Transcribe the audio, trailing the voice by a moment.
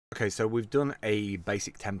Okay, so we've done a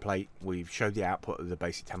basic template. We've showed the output of the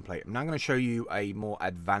basic template. I'm now going to show you a more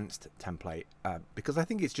advanced template because I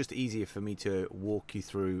think it's just easier for me to walk you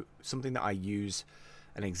through something that I use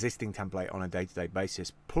an existing template on a day-to-day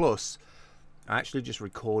basis. Plus, I actually just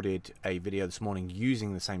recorded a video this morning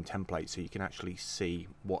using the same template so you can actually see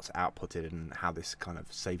what's outputted and how this kind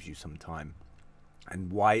of saves you some time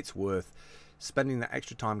and why it's worth spending that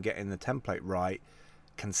extra time getting the template right.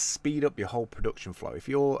 Can speed up your whole production flow. If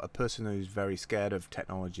you're a person who's very scared of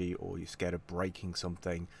technology, or you're scared of breaking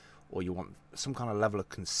something, or you want some kind of level of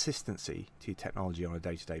consistency to your technology on a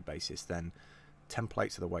day-to-day basis, then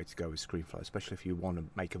templates are the way to go with ScreenFlow, especially if you want to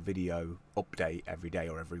make a video update every day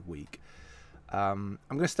or every week. I'm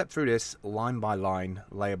going to step through this line by line,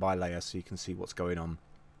 layer by layer, so you can see what's going on.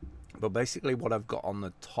 But basically what I've got on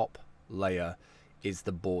the top layer is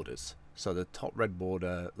the borders. So the top red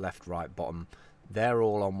border, left, right, bottom, they're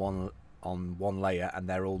all on one layer and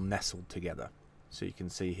they're all nestled together. So you can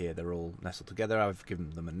see here they're all nestled together. I've given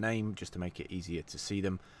them a name just to make it easier to see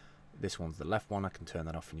them. This one's the left one. I can turn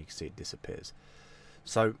that off and you can see it disappears.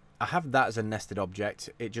 So I have that as a nested object.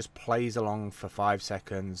 It just plays along for 5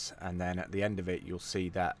 seconds, and then at the end of it you'll see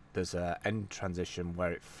that there's an end transition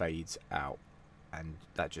where it fades out and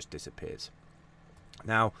that just disappears.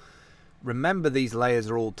 Now remember, these layers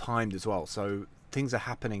are all timed as well, so things are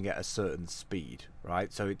happening at a certain speed,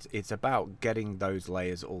 right? So it's about getting those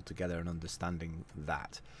layers all together and understanding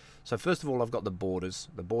that. So first of all, I've got the borders.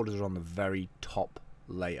 The borders are on the very top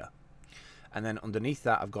layer. And then underneath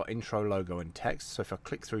that, I've got intro, logo, and text. So if I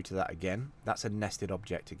click through to that again, that's a nested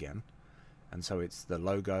object again. And so it's the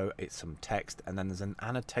logo, it's some text, and then there's an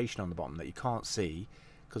annotation on the bottom that you can't see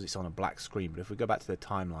because it's on a black screen. But if we go back to the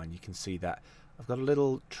timeline, you can see that I've got a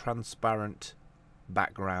little transparent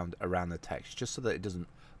background around the text just so that it doesn't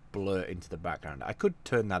blur into the background. I could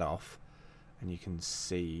turn that off and you can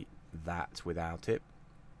see that without it,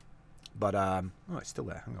 but oh, it's still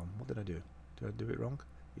there. Hang on, what did I do? Did I do it wrong?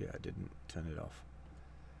 Yeah, I didn't turn it off.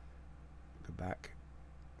 Go back.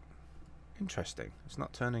 Interesting, it's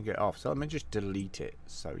not turning it off, so let me just delete it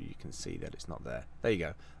so you can see that it's not there. There you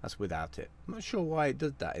go, that's without it. I'm not sure why it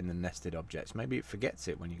does that in the nested objects. Maybe it forgets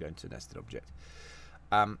it when you go into nested object.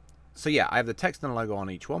 So yeah, I have the text and logo on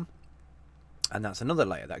each one, and that's another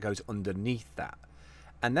layer that goes underneath that.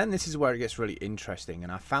 And then this is where it gets really interesting,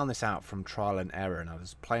 and I found this out from trial and error, and I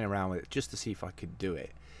was playing around with it just to see if I could do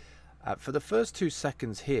it. For the first 2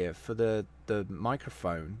 seconds here, for the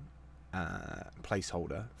microphone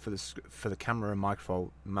placeholder, for the camera and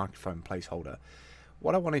microphone placeholder,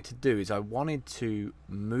 what I wanted to do is I wanted to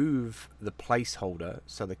move the placeholder,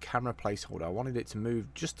 so the camera placeholder, I wanted it to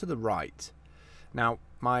move just to the right. Now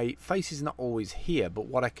my face is not always here, but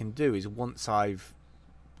what I can do is once I've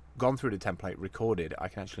gone through the template, recorded, I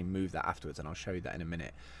can actually move that afterwards, and I'll show you that in a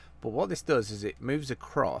minute. But what this does is it moves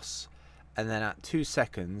across, and then at 2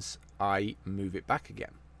 seconds I move it back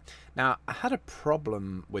again. Now I had a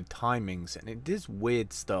problem with timings, and it does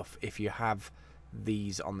weird stuff if you have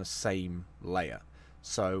these on the same layer.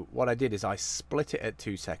 So what I did is I split it at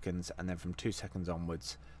 2 seconds, and then from 2 seconds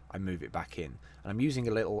onwards I move it back in, and I'm using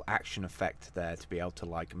a little action effect there to be able to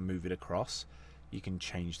like move it across. You can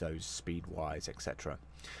change those speed wise, etc.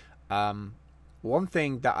 One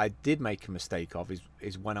thing that I did make a mistake of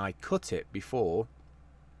is when I cut it before,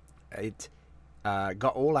 it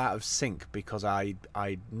got all out of sync because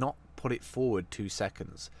I'd not put it forward 2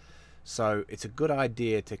 seconds. So it's a good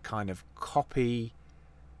idea to kind of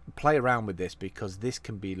play around with this, because this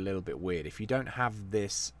can be a little bit weird. If you don't have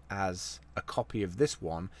this as a copy of this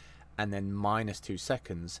one and then -2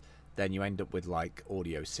 seconds, then you end up with like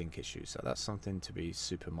audio sync issues. So that's something to be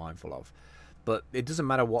super mindful of. But it doesn't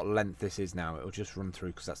matter what length this is now, it'll just run through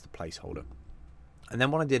because that's the placeholder. And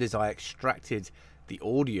then what I did is I extracted the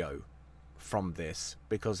audio from this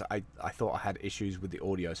because I thought I had issues with the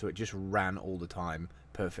audio, so it just ran all the time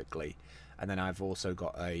perfectly. And then I've also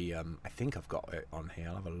got a I think I've got it on here,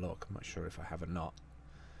 I'll have a look, I'm not sure if I have or not.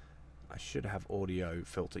 I should have audio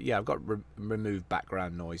filter. Yeah, I've got remove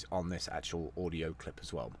background noise on this actual audio clip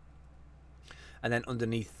as well. And then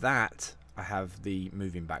underneath that I have the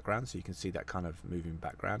moving background, so you can see that kind of moving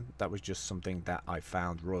background. That was just something that I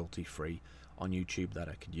found royalty free on YouTube that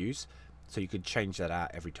I could use, so you could change that out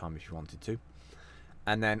every time if you wanted to.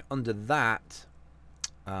 And then under that,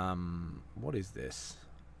 what is this?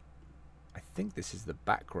 I think this is the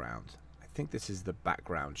background. I think this is the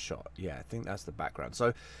background shot. Yeah, I think that's the background.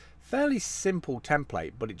 So fairly simple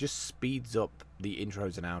template, but it just speeds up the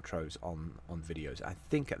intros and outros on videos. I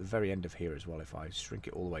think at the very end of here as well, if I shrink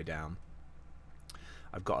it all the way down,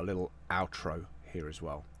 I've got a little outro here as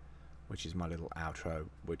well, which is my little outro,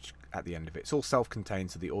 which at the end of it, it's all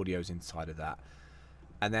self-contained, so the audio's inside of that.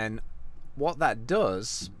 And then what that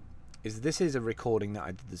does is, this is a recording that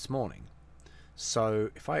I did this morning. So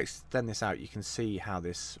if I extend this out, you can see how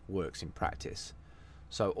this works in practice.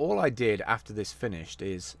 So all I did after this finished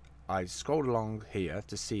is I scrolled along here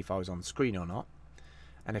to see if I was on screen or not.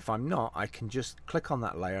 And if I'm not, I can just click on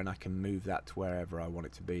that layer and I can move that to wherever I want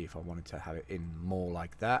it to be. If I wanted to have it in more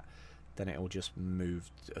like that, then it will just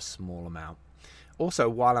move a small amount. Also,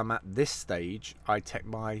 while I'm at this stage, I take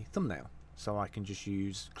my thumbnail. So I can just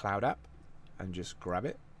use Cloud App and just grab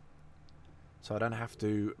it. So I don't have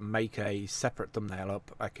to make a separate thumbnail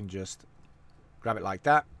up. I can just grab it like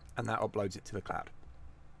that, and that uploads it to the cloud.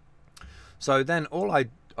 So then all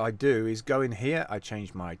I do is go in here, I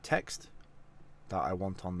change my text that I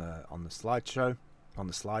want on the slide,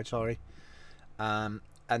 sorry. And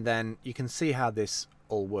then you can see how this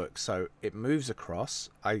all works. So it moves across.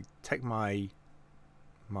 I take my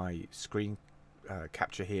screen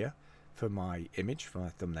capture here for my image, for my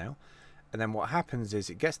thumbnail, and then what happens is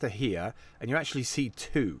it gets to here and you actually see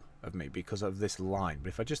two of me because of this line. But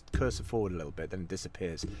if I just cursor forward a little bit, then it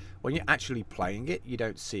disappears. When you're actually playing it, you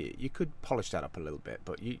don't see it. You could polish that up a little bit,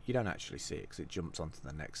 but you don't actually see it because it jumps onto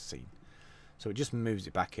the next scene. So it just moves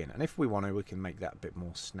it back in, and if we want to, we can make that a bit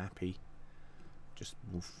more snappy. Just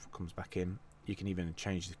woof, comes back in. You can even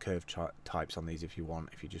change the curve types on these if you want,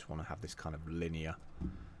 if you just want to have this kind of linear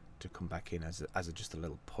to come back in as just a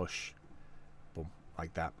little push, boom,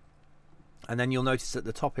 like that. And then you'll notice at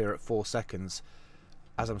the top here at 4 seconds,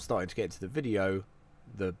 as I'm starting to get into the video,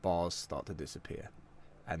 the bars start to disappear,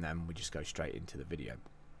 and then we just go straight into the video.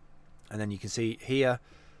 And then you can see here,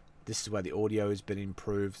 this is where the audio has been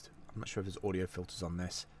improved. I'm not sure if there's audio filters on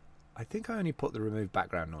this. I think I only put the remove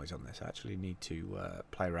background noise on this. I actually need to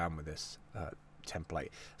play around with this template.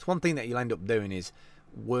 It's one thing that you'll end up doing is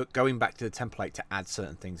going back to the template to add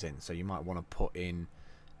certain things in. So you might want to put in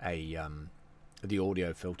a the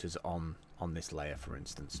audio filters on this layer, for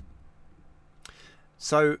instance.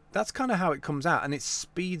 So that's kind of how it comes out, and it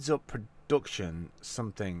speeds up production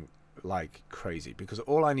something like crazy, because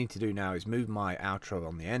all I need to do now is move my outro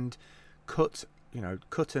on the end, cut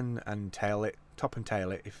and tail it, top and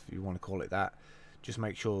tail it, if you want to call it that. Just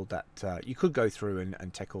make sure that you could go through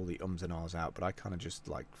and take all the ums and ahs out, but I kind of just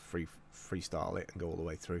like freestyle it and go all the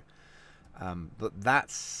way through. But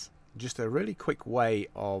that's just a really quick way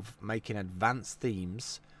of making advanced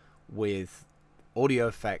themes with audio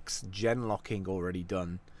effects, gen locking already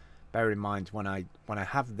done. Bear in mind, when I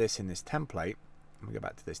have this in this template, let me go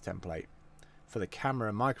back to this template for the camera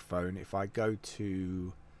and microphone. If I go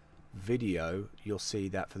to video, you'll see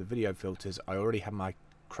that for the video filters, I already have my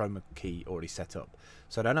chroma key already set up,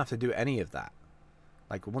 so I don't have to do any of that.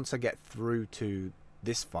 Like, once I get through to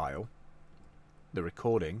this file, the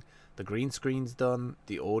recording, the green screen's done,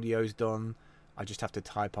 the audio's done. I just have to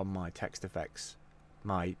type on my text effects,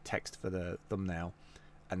 my text for the thumbnail,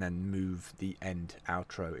 and then move the end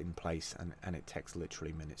outro in place, and it takes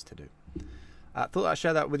literally minutes to do. Thought I'd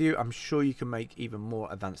share that with you. I'm sure you can make even more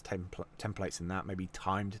advanced templates than that, maybe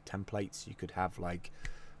timed templates. You could have like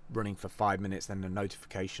running for 5 minutes, then a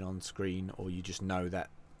notification on screen, or you just know that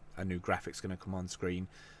a new graphic's going to come on screen.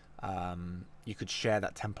 You could share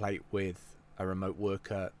that template with a remote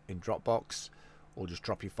worker in Dropbox, or just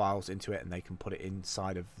drop your files into it and they can put it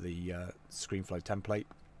inside of the ScreenFlow template.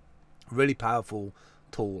 Really powerful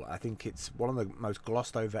tool. I think it's one of the most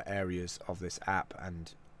glossed over areas of this app,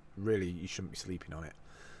 and really you shouldn't be sleeping on it.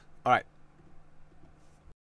 Alright,